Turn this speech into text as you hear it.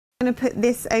I'm going to put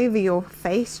this over your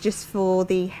face just for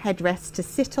the headrest to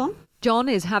sit on. John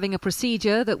is having a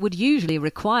procedure that would usually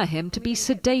require him to be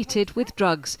sedated with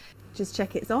drugs. Just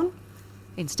check it's on.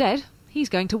 Instead, he's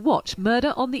going to watch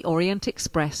Murder on the Orient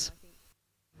Express.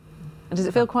 And does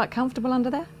it feel quite comfortable under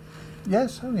there?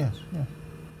 Yes, oh yes, yeah.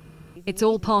 It's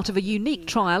all part of a unique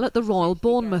trial at the Royal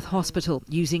Bournemouth Hospital,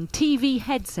 using TV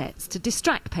headsets to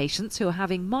distract patients who are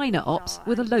having minor ops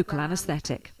with a local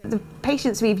anaesthetic. The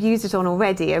patients we've used it on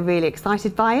already are really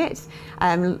excited by it.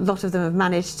 A lot of them have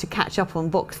managed to catch up on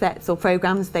box sets or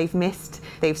programmes they've missed.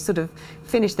 They've sort of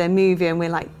finished their movie and we're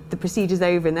like, the procedure's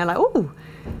over, and they're like, oh,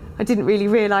 I didn't really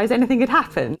realise anything had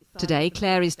happened. Today,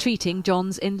 Claire is treating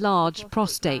John's enlarged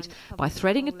prostate by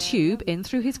threading a tube in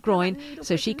through his groin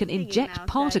so she can inject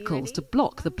particles to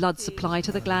block the blood supply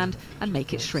to the gland and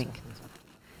make it shrink.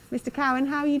 Mr. Cowan,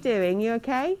 how are you doing? You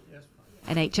okay?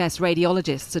 NHS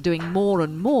radiologists are doing more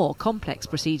and more complex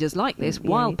procedures like this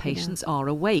while patients are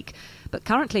awake. But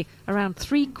currently, around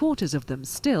 3/4 of them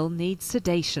still need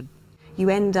sedation. You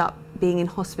end up being in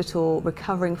hospital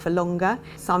recovering for longer.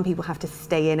 Some people have to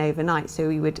stay in overnight, so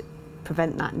we would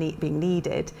prevent that being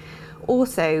needed.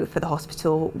 Also, for the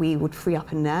hospital, we would free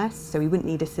up a nurse, so we wouldn't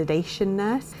need a sedation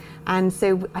nurse. And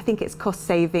so I think it's cost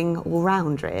saving all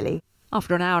round, really.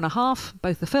 After an hour and a half,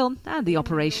 both the film and the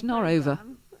operation are over.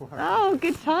 Oh,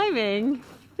 good timing.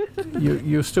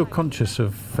 You're still conscious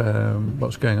of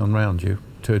what's going on around you,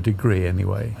 to a degree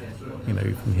anyway. You know,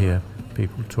 you can hear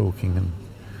people talking and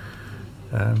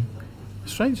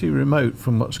strangely remote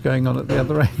from what's going on at the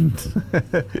other end.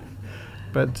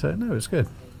 But no, it's good.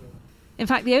 In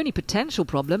fact, the only potential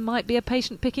problem might be a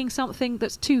patient picking something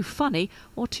that's too funny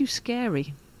or too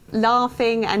scary.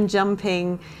 Laughing and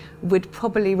jumping would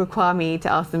probably require me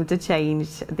to ask them to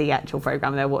change the actual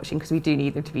programme they're watching, because we do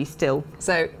need them to be still.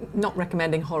 So, not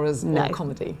recommending horrors or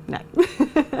comedy? No.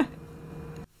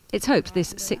 It's hoped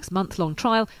this 6-month-long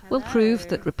trial will prove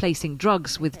that replacing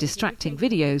drugs with distracting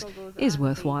videos is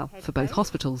worthwhile for both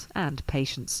hospitals and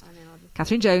patients.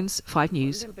 Catherine Jones, 5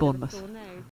 News, Bournemouth.